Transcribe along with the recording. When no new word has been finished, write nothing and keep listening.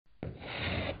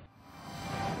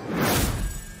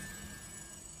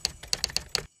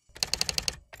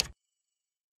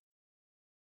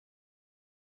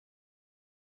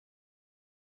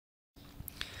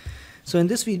So in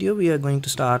this video we are going to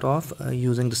start off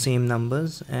using the same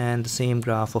numbers and the same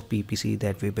graph of PPC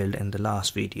that we built in the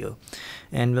last video.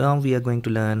 And now we are going to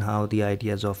learn how the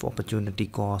ideas of opportunity,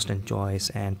 cost and choice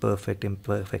and perfect,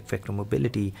 imperfect, factor,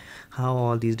 mobility, how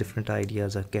all these different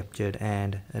ideas are captured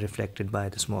and reflected by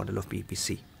this model of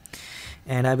PPC.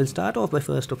 And I will start off by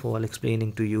first of all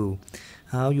explaining to you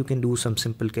how you can do some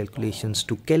simple calculations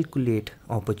to calculate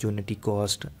opportunity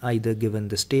cost, either given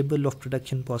this table of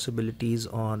production possibilities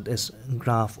or this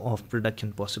graph of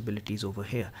production possibilities over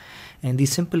here. And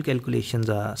these simple calculations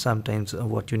are sometimes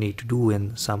what you need to do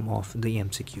in some of the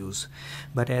MCQs.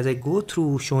 But as I go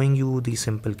through showing you these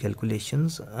simple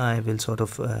calculations, I will sort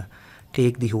of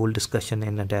take the whole discussion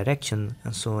in a direction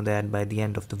so that by the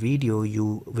end of the video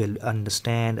you will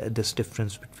understand this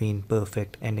difference between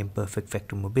perfect and imperfect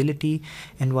factor mobility,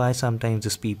 and why sometimes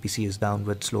this PPC is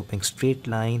downward sloping straight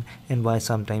line and why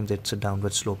sometimes it's a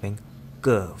downward sloping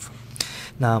curve.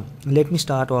 Now let me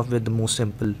start off with the most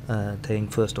simple thing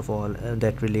first of all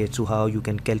that relates to how you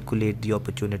can calculate the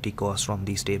opportunity cost from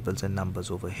these tables and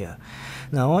numbers over here.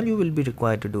 Now all you will be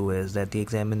required to do is that the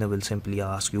examiner will simply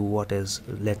ask you what is,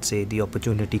 let's say, the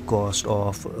opportunity cost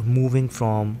of moving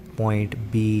from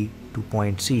point B to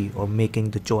point C, or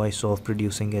making the choice of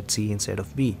producing at C instead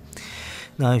of B.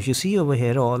 Now if you see over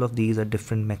here, all of these are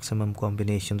different maximum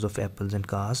combinations of apples and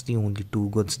cars, the only two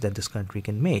goods that this country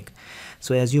can make.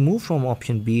 So as you move from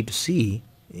option B to C,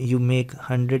 you make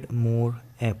 100 more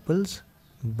apples,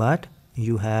 but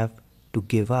you have to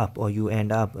give up, or you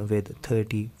end up with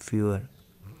 30 fewer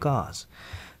cars.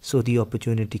 So the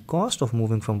opportunity cost of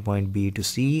moving from point B to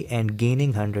C and gaining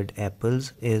 100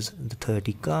 apples is the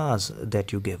 30 cars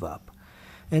that you give up.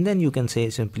 And then you can say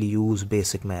simply use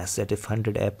basic maths, that if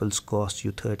 100 apples cost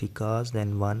you 30 cars,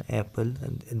 then one apple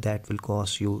that will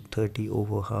cost you 30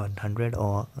 over 100,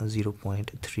 or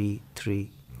 0.33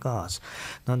 cars.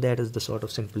 Now that is the sort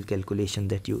of simple calculation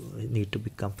that you need to be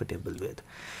comfortable with.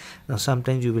 Now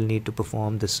sometimes you will need to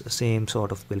perform this same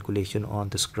sort of calculation on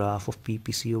this graph of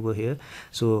PPC over here.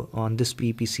 So on this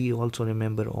PPC also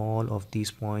remember all of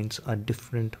these points are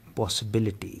different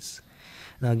possibilities.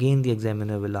 Now again the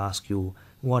examiner will ask you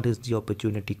what is the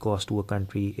opportunity cost to a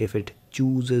country if it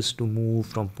chooses to move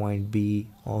from point B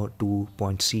or to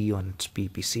point C on its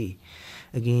PPC.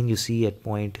 Again you see at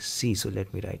point C, so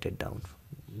let me write it down,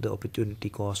 the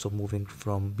opportunity cost of moving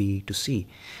from B to C.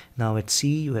 Now at C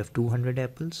you have 200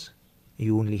 apples,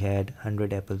 you only had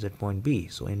 100 apples at point B.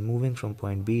 So in moving from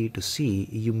point B to C,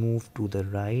 you move to the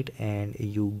right and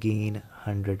you gain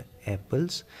 100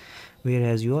 apples.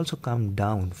 Whereas you also come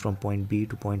down from point B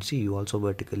to point C, you also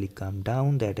vertically come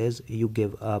down, that is you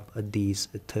give up these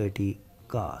 30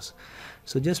 cars.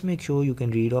 So just make sure you can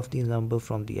read off the number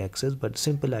from the axis, but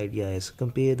simple idea is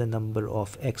compare the number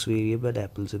of x variable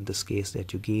apples in this case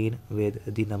that you gain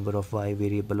with the number of y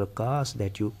variable or cars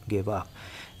that you give up,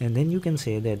 and then you can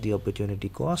say that the opportunity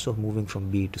cost of moving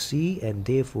from B to C and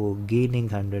therefore gaining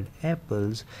 100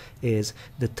 apples is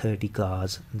the 30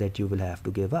 cars that you will have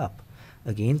to give up.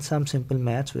 Again, some simple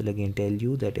maths will again tell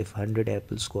you that if 100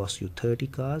 apples cost you 30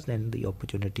 cars, then the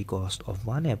opportunity cost of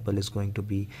one apple is going to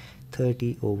be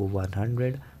 30 over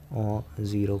 100, or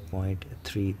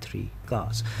 0.33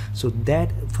 cars. So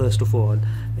that first of all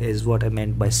is what I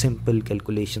meant by simple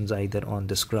calculations, either on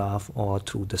this graph or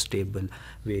through this table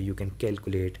where you can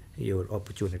calculate your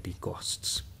opportunity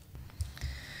costs.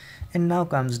 And now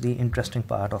comes the interesting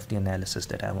part of the analysis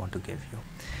that I want to give you.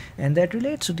 And that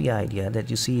relates to the idea that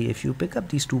you see, if you pick up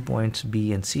these 2 points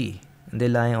B and C, they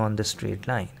lie on the straight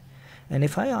line. And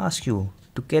if I ask you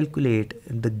to calculate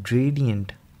the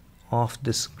gradient of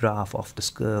this graph, of this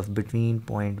curve between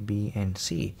point B and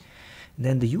C,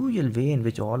 then the usual way in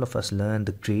which all of us learn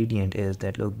the gradient is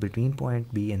that, look, between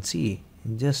point B and C,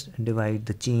 just divide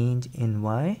the change in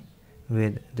Y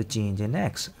with the change in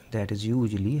X. That is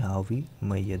usually how we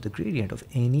measure the gradient of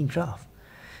any graph.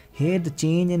 Here the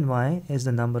change in Y is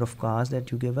the number of cars that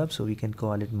you give up, so we can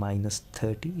call it minus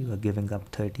 30. You are giving up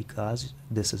 30 cars.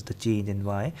 This is the change in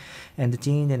Y, and the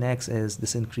change in X is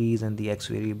this increase in the X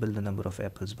variable, the number of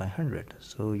apples, by 100.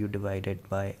 So you divide it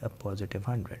by a positive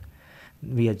 100.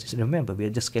 We are just, remember, we are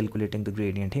just calculating the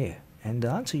gradient here, and the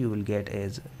answer you will get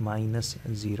is minus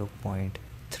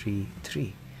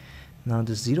 0.33. Now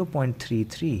this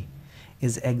 0.33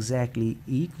 is exactly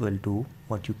equal to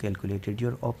what you calculated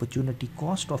your opportunity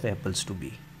cost of apples to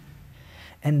be.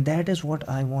 And that is what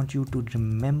I want you to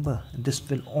remember. This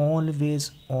will always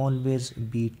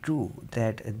be true,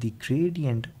 that the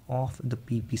gradient of the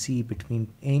PPC between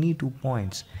any 2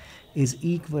 points is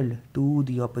equal to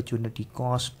the opportunity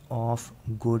cost of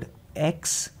good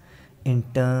X in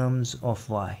terms of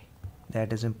Y.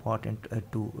 That is important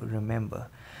to remember.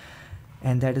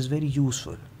 And that is very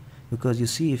useful, because you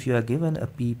see, if you are given a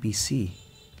PPC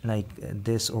like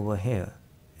this over here,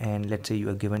 and let's say you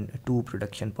are given 2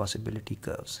 production possibility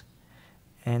curves,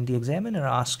 and the examiner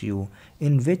asks you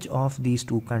in which of these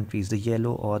 2 countries, the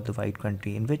yellow or the white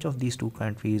country, in which of these 2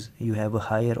 countries you have a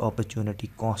higher opportunity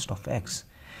cost of X.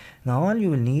 Now all you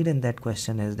will need in that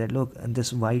question is that, look,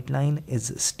 this white line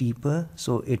is steeper,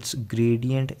 so its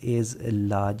gradient is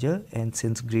larger, and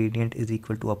since gradient is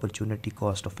equal to opportunity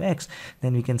cost of X,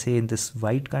 then we can say in this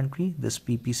white country, this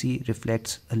PPC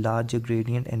reflects a larger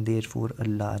gradient and therefore a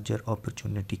larger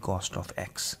opportunity cost of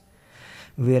X.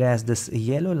 Whereas this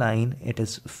yellow line, it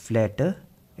is flatter,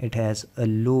 it has a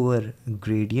lower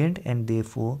gradient, and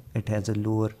therefore it has a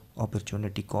lower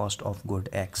opportunity cost of good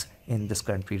X in this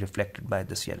country, reflected by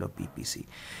this yellow PPC.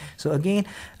 So again,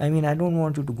 I mean, I don't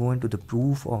want you to go into the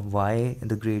proof of why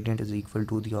the gradient is equal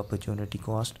to the opportunity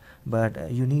cost,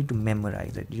 but you need to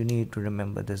memorize it. You need to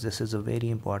remember this. This is a very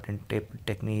important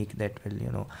technique that will,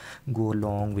 you know, go a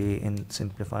long way in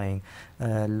simplifying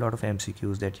a lot of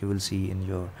MCQs that you will see in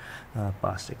your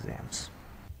past exams.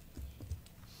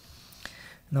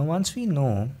 Now once we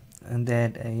know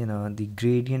that you know, the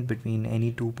gradient between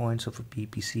any 2 points of a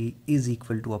PPC is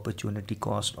equal to opportunity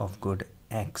cost of good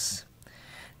X,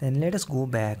 then let us go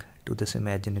back to this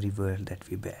imaginary world that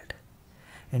we built.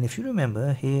 And if you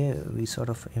remember, here we sort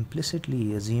of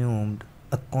implicitly assumed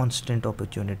a constant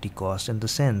opportunity cost, in the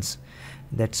sense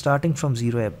that starting from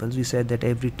 0 apples, we said that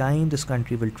every time this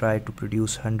country will try to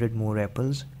produce 100 more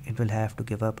apples, it will have to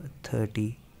give up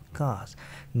 30 cars.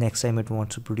 Next time it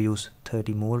wants to produce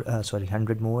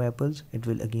 100 more apples, it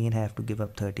will again have to give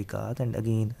up 30 cars, and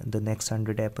again the next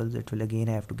 100 apples, it will again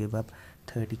have to give up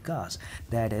 30 cars.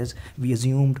 That is, we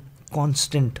assumed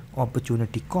constant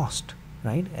opportunity cost,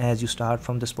 right? As you start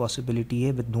from this possibility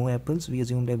A with no apples, we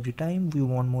assumed every time we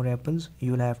want more apples,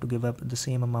 you will have to give up the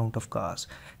same amount of cars.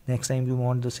 Next time you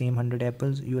want the same 100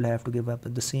 apples, you will have to give up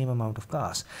the same amount of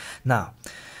cars. Now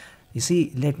you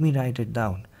see, let me write it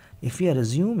down. If we are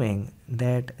assuming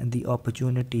that the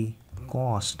opportunity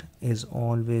cost is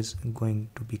always going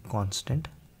to be constant,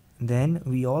 then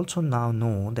we also now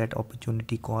know that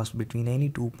opportunity cost between any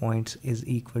 2 points is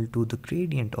equal to the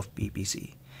gradient of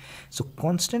PPC. So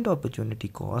constant opportunity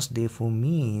cost therefore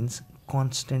means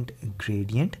constant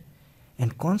gradient,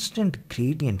 and constant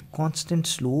gradient, constant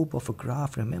slope of a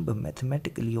graph, remember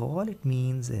mathematically all it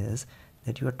means is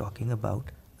that you are talking about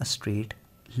a straight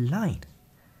line.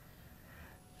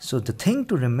 So the thing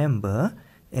to remember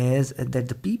is that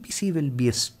the PPC will be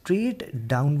a straight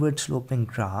downward sloping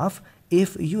graph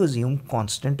if you assume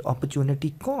constant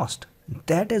opportunity cost.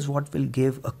 That is what will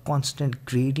give a constant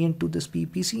gradient to this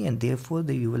PPC, and therefore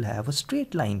you will have a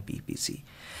straight line PPC.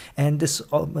 And this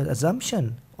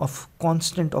assumption of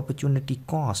constant opportunity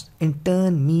cost in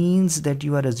turn means that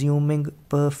you are assuming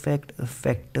perfect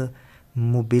vector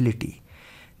mobility.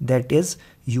 That is,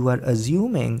 you are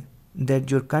assuming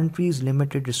that your country's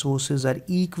limited resources are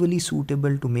equally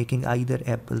suitable to making either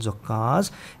apples or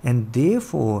cars, and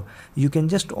therefore you can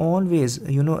just always,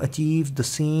 you know, achieve the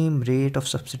same rate of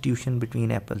substitution between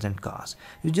apples and cars.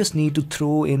 You just need to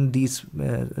throw in these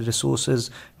resources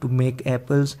to make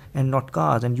apples and not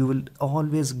cars, and you will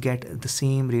always get the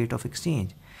same rate of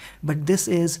exchange. But this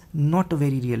is not a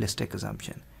very realistic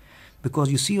assumption,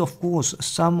 because you see, of course,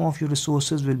 some of your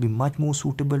resources will be much more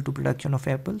suitable to production of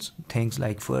apples, things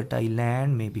like fertile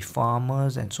land, maybe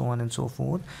farmers, and so on and so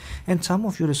forth, and some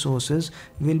of your resources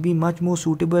will be much more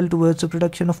suitable towards the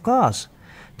production of cars.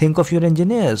 Think of your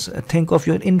engineers, think of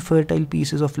your infertile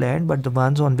pieces of land, but the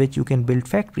ones on which you can build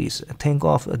factories. Think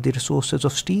of the resources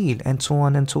of steel, and so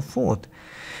on and so forth.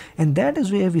 And that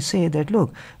is where we say that,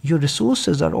 look, your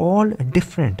resources are all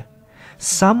different.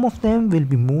 Some of them will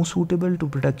be more suitable to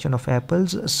production of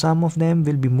apples, some of them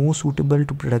will be more suitable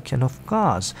to production of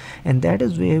cars. And that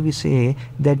is where we say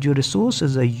that your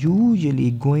resources are usually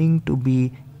going to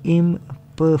be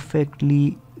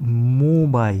imperfectly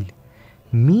mobile,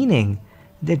 meaning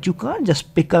that you can't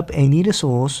just pick up any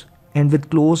resource and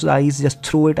with closed eyes just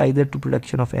throw it either to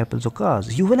production of apples or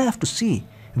cars. You will have to see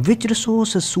which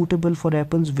resource is suitable for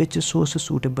apples, which resource is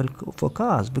suitable for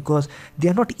cars, because they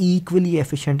are not equally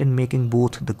efficient in making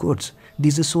both the goods.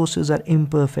 These resources are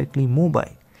imperfectly mobile.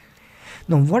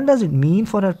 Now, what does it mean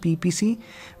for our PPC?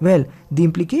 Well, the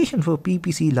implication for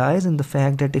PPC lies in the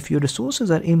fact that if your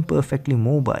resources are imperfectly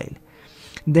mobile,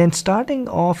 then starting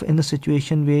off in a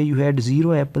situation where you had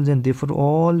 0 apples and therefore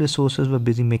all resources were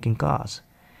busy making cars,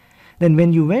 then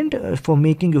when you went for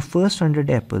making your first 100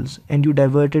 apples and you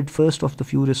diverted first of the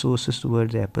few resources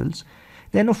towards apples,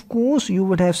 then of course you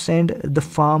would have sent the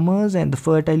farmers and the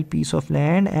fertile piece of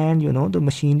land and the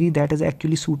machinery that is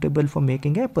actually suitable for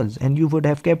making apples, and you would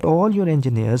have kept all your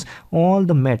engineers, all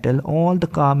the metal, all the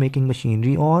car making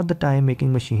machinery, all the tire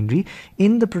making machinery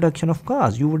in the production of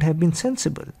cars. You would have been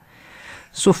sensible.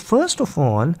 So first of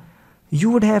all, you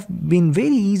would have been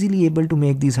very easily able to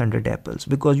make these 100 apples,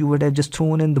 because you would have just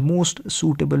thrown in the most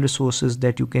suitable resources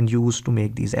that you can use to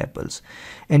make these apples,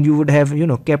 and you would have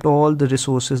kept all the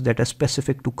resources that are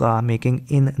specific to car making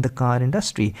in the car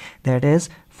industry. That is,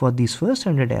 for these first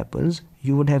 100 apples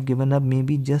you would have given up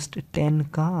maybe just 10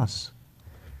 cars.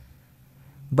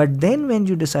 But then when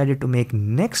you decided to make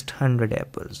next 100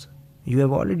 apples, you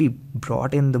have already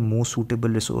brought in the most suitable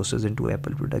resources into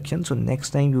apple production. So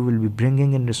next time you will be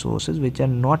bringing in resources which are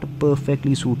not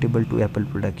perfectly suitable to apple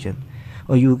production,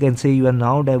 or you can say you are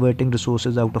now diverting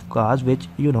resources out of cars which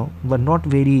were not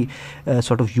very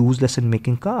sort of useless in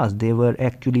making cars. They were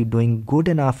actually doing good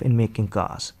enough in making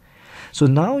cars. So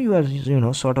now you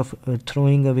are sort of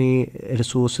throwing away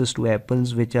resources to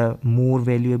apples which are more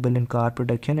valuable in car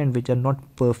production and which are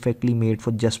not perfectly made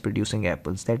for just producing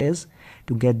apples. That is,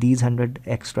 to get these 100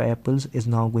 extra apples is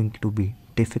now going to be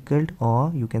difficult,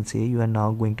 or you can say you are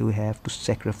now going to have to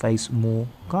sacrifice more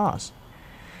cars.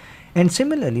 And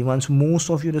similarly, once most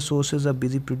of your resources are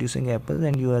busy producing apples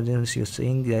and you're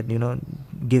saying that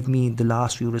give me the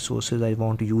last few resources, I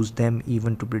want to use them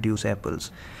even to produce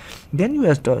apples, then you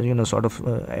are sort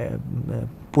of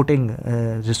putting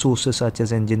resources such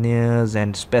as engineers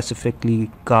and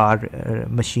specifically car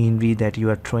machinery that you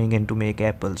are throwing in to make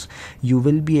apples. You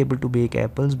will be able to make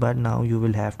apples, but now you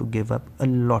will have to give up a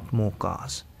lot more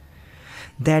cars.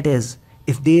 That is,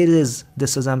 if there is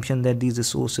this assumption that these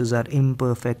resources are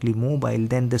imperfectly mobile,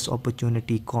 then this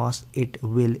opportunity cost, it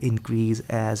will increase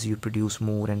as you produce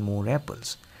more and more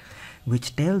apples,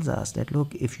 which tells us that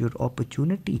look, if your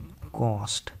opportunity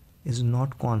cost is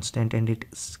not constant and it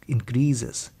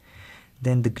increases,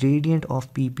 then the gradient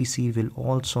of PPC will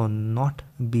also not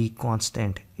be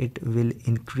constant, it will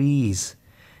increase.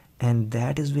 And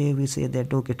that is where we say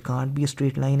that look, it can't be a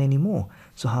straight line anymore.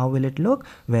 So how will it look?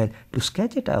 Well, to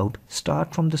sketch it out,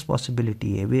 start from this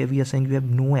possibility where we are saying you have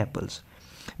no apples.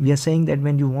 We are saying that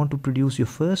when you want to produce your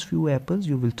first few apples,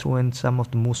 you will throw in some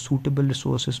of the most suitable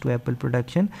resources to apple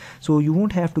production, so you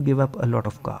won't have to give up a lot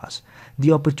of cars.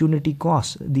 The opportunity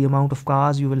cost, the amount of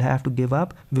cars you will have to give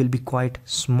up, will be quite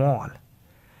small,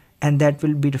 and that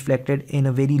will be reflected in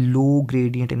a very low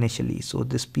gradient initially. So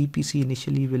this PPC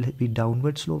initially will be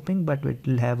downward sloping, but it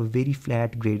will have a very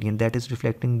flat gradient that is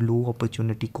reflecting low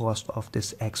opportunity cost of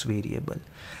this X variable.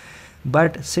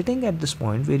 But sitting at this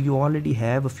point where you already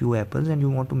have a few apples and you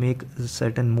want to make a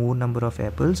certain more number of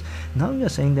apples, now you are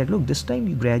saying that look, this time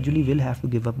you gradually will have to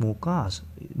give up more cars.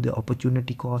 The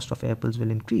opportunity cost of apples will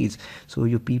increase, so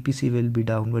your PPC will be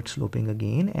downward sloping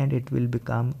again and it will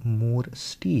become more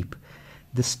steep.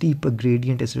 The steeper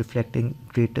gradient is reflecting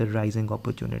greater rising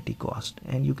opportunity cost,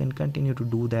 and you can continue to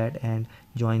do that and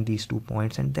join these 2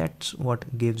 points, and that's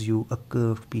what gives you a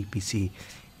curved PPC.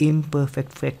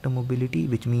 Imperfect factor mobility,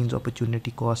 which means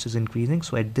opportunity cost is increasing.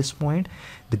 So at this point,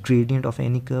 the gradient of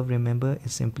any curve, remember,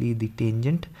 is simply the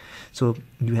tangent. So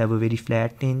you have a very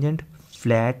flat tangent,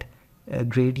 flat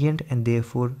gradient, and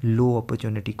therefore low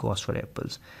opportunity cost for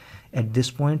apples. At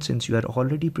this point, since you are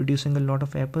already producing a lot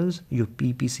of apples, your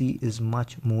PPC is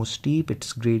much more steep,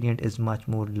 its gradient is much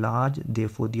more large,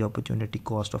 therefore the opportunity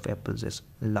cost of apples is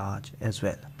large as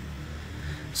well.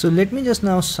 So let me just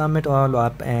now sum it all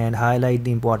up and highlight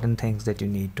the important things that you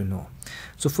need to know.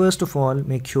 So first of all,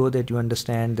 make sure that you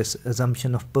understand this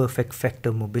assumption of perfect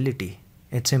factor mobility.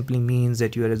 It simply means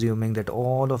that you are assuming that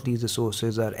all of these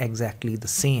resources are exactly the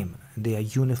same. They are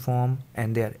uniform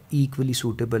and they are equally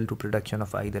suitable to production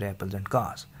of either apples and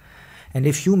cars. And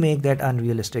if you make that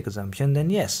unrealistic assumption, then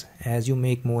yes, as you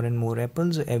make more and more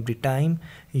apples, every time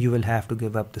you will have to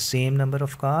give up the same number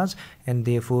of cars, and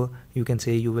therefore you can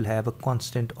say you will have a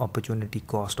constant opportunity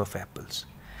cost of apples.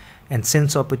 And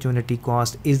since opportunity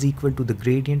cost is equal to the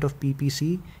gradient of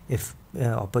PPC, if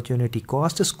opportunity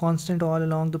cost is constant all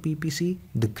along the PPC,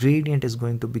 the gradient is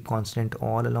going to be constant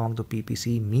all along the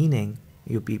PPC, meaning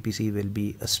your PPC will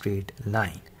be a straight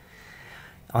line.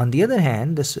 On the other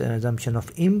hand, this assumption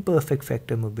of imperfect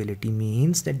factor mobility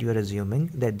means that you are assuming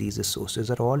that these resources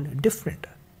are all different.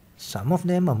 Some of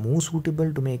them are more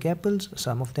suitable to make apples,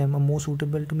 some of them are more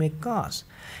suitable to make cars.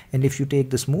 And if you take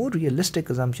this more realistic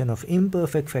assumption of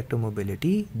imperfect factor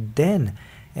mobility, then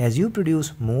as you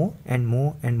produce more and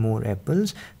more and more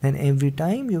apples, then every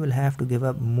time you will have to give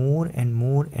up more and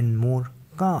more and more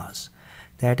cars.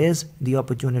 That is, the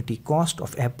opportunity cost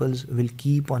of apples will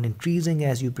keep on increasing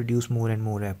as you produce more and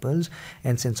more apples,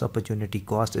 and since opportunity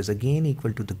cost is again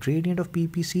equal to the gradient of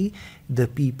PPC, the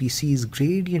PPC's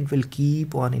gradient will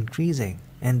keep on increasing,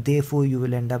 and therefore you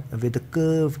will end up with a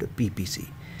curved PPC.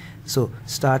 So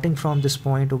starting from this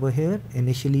point over here,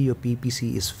 initially your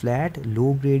PPC is flat,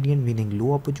 low gradient, meaning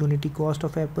low opportunity cost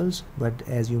of apples, but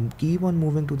as you keep on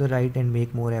moving to the right and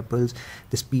make more apples,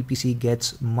 this PPC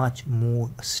gets much more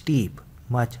steep,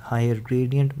 much higher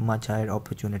gradient, much higher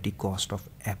opportunity cost of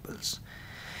apples.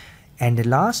 And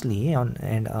lastly, on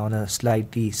a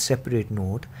slightly separate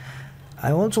note,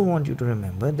 I also want you to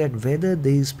remember that whether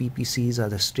these PPCs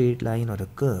are a straight line or a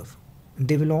curve,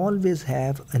 they will always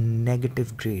have a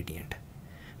negative gradient,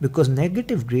 because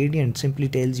negative gradient simply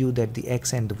tells you that the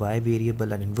x and the y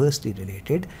variable are inversely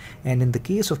related, and in the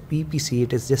case of PPC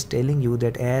it is just telling you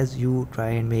that as you try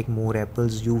and make more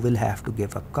apples you will have to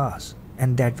give up cars,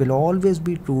 and that will always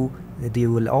be true, that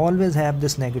you will always have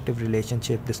this negative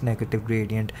relationship, this negative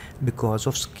gradient, because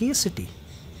of scarcity.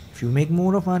 If you make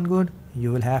more of one good,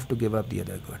 you will have to give up the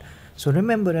other good. So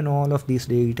remember in all of these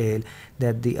detail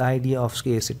that the idea of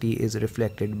scarcity is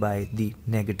reflected by the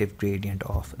negative gradient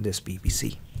of this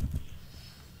PPC.